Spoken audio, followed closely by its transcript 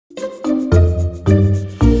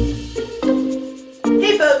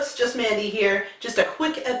Mandy here. Just a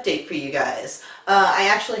quick update for you guys. I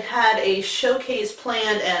actually had a showcase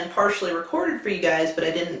planned and partially recorded for you guys, but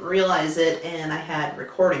I didn't realize it and I had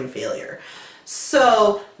recording failure.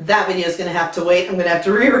 So that video is going to have to wait. I'm going to have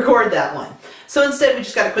to re-record that one. So instead we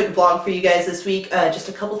just got a quick vlog for you guys this week. Just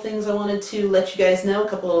a couple things I wanted to let you guys know, a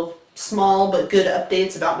couple of small but good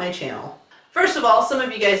updates about my channel. First of all, some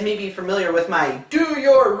of you guys may be familiar with my do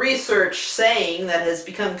your research saying that has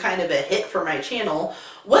become kind of a hit for my channel.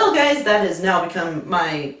 Well guys, that has now become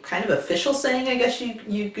my kind of official saying, I guess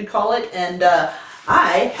you could call it, and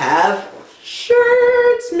I have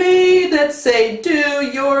shirts made that say do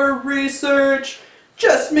your research,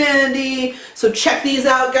 Just Mandy. So check these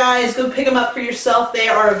out guys, go pick them up for yourself. They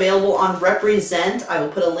are available on Represent. I will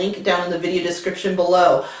put a link down in the video description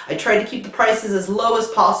below. I tried to keep the prices as low as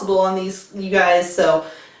possible on these, you guys, so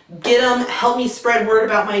get them, help me spread word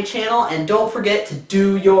about my channel, and don't forget to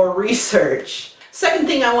do your research. Second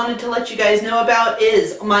thing I wanted to let you guys know about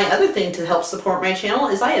is my other thing to help support my channel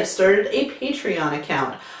is I have started a Patreon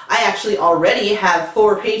account. I actually already have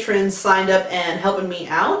 4 patrons signed up and helping me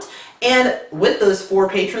out, and with those 4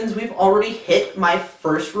 patrons we've already hit my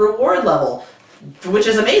first reward level, which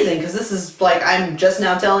is amazing because this is like I'm just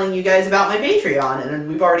now telling you guys about my Patreon and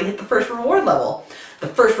we've already hit the first reward level. The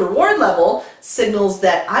first reward level signals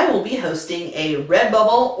that I will be hosting a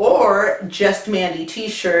Redbubble or Just Mandy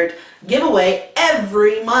t-shirt giveaway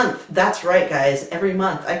every month. That's right guys, every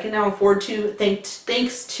month. I can now afford to,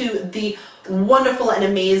 thanks to the wonderful and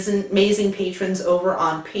amazing patrons over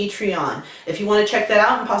on Patreon. If you want to check that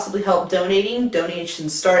out and possibly help donating,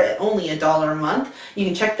 donations start at only $1 a month. You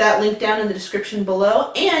can check that link down in the description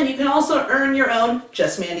below, and you can also earn your own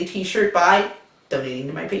Just Mandy t-shirt by donating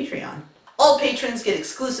to my Patreon. All patrons get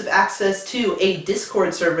exclusive access to a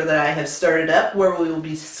Discord server that I have started up where we will be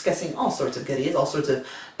discussing all sorts of goodies, all sorts of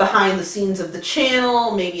behind the scenes of the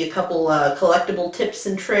channel, maybe a couple collectible tips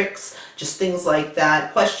and tricks, just things like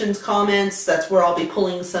that. Questions, comments, that's where I'll be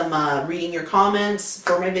pulling some reading your comments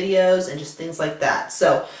for my videos and just things like that.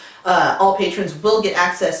 So all patrons will get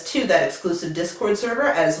access to that exclusive Discord server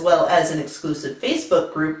as well as an exclusive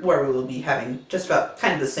Facebook group where we will be having just about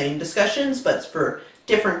kind of the same discussions, but it's for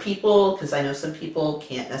different people, because I know some people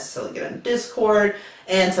can't necessarily get on Discord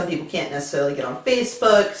and some people can't necessarily get on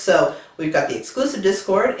Facebook. So we've got the exclusive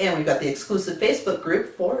Discord and we've got the exclusive Facebook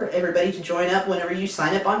group for everybody to join up whenever you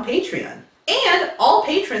sign up on Patreon. And all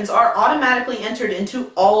patrons are automatically entered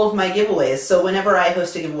into all of my giveaways. So whenever I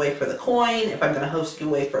host a giveaway for the coin, if I'm going to host a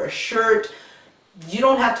giveaway for a shirt, you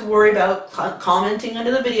don't have to worry about commenting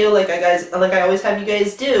under the video like I always have you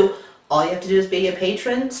guys do. All you have to do is be a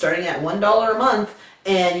patron starting at $1 a month.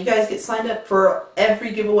 And you guys get signed up for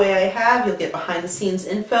every giveaway I have. You'll get behind the scenes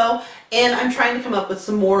info, and I'm trying to come up with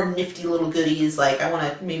some more nifty little goodies, like I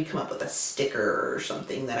want to maybe come up with a sticker or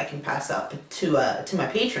something that I can pass out to my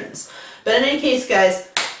patrons. But in any case guys,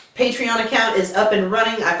 Patreon account is up and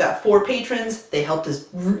running. I've got 4 patrons. They helped us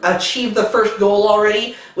achieve the first goal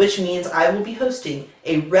already, which means I will be hosting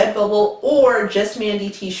a Redbubble or Just Mandy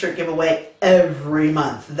t-shirt giveaway every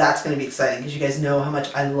month. That's going to be exciting because you guys know how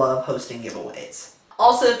much I love hosting giveaways.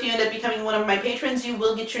 Also, if you end up becoming one of my patrons, you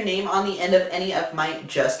will get your name on the end of any of my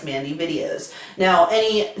Just Mandy videos. Now,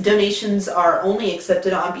 any donations are only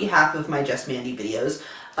accepted on behalf of my Just Mandy videos.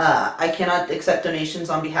 I cannot accept donations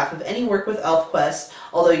on behalf of any work with ElfQuest,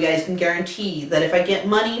 although you guys can guarantee that if I get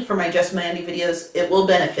money for my Just Mandy videos, it will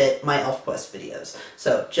benefit my ElfQuest videos.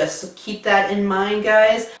 So just keep that in mind,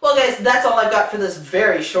 guys. Well, guys, that's all I've got for this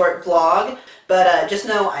very short vlog, but just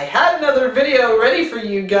know I had another video ready for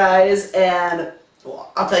you guys, and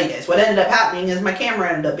well, I'll tell you guys, what ended up happening is my camera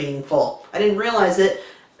ended up being full. I didn't realize it,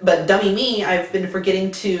 but dummy me, I've been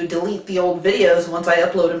forgetting to delete the old videos once I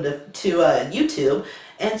upload them to YouTube,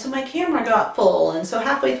 and so my camera got full, and so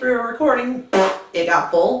halfway through a recording, it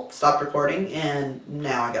got full, stopped recording, and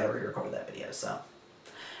now I gotta re-record that video, so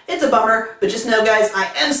it's a bummer, but just know guys,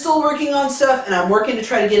 I am still working on stuff, and I'm working to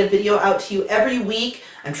try to get a video out to you every week.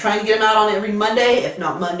 I'm trying to get them out on every Monday. If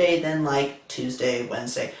not Monday, then like Tuesday,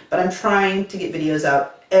 Wednesday. But I'm trying to get videos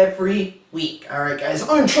out every week. Alright guys,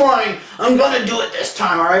 I'm trying. I'm gonna do it this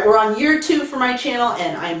time, alright? We're on year 2 for my channel,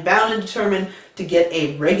 and I'm bound and determined to get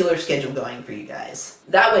a regular schedule going for you guys.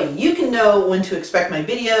 That way you can know when to expect my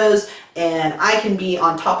videos, and I can be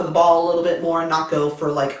on top of the ball a little bit more and not go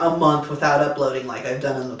for like a month without uploading like I've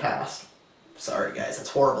done in the past. Sorry guys, that's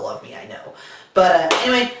horrible of me, I know. But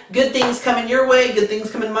anyway, good things coming your way, good things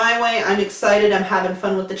coming my way. I'm excited, I'm having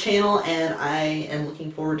fun with the channel, and I am looking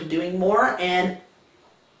forward to doing more and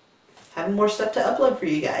having more stuff to upload for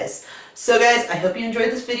you guys. So guys, I hope you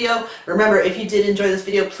enjoyed this video. Remember, if you did enjoy this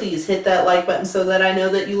video, please hit that like button so that I know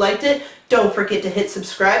that you liked it. Don't forget to hit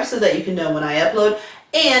subscribe so that you can know when I upload.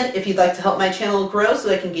 And if you'd like to help my channel grow so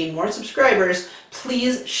that I can gain more subscribers,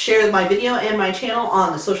 please share my video and my channel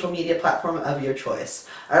on the social media platform of your choice.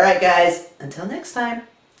 Alright guys, until next time,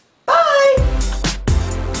 bye!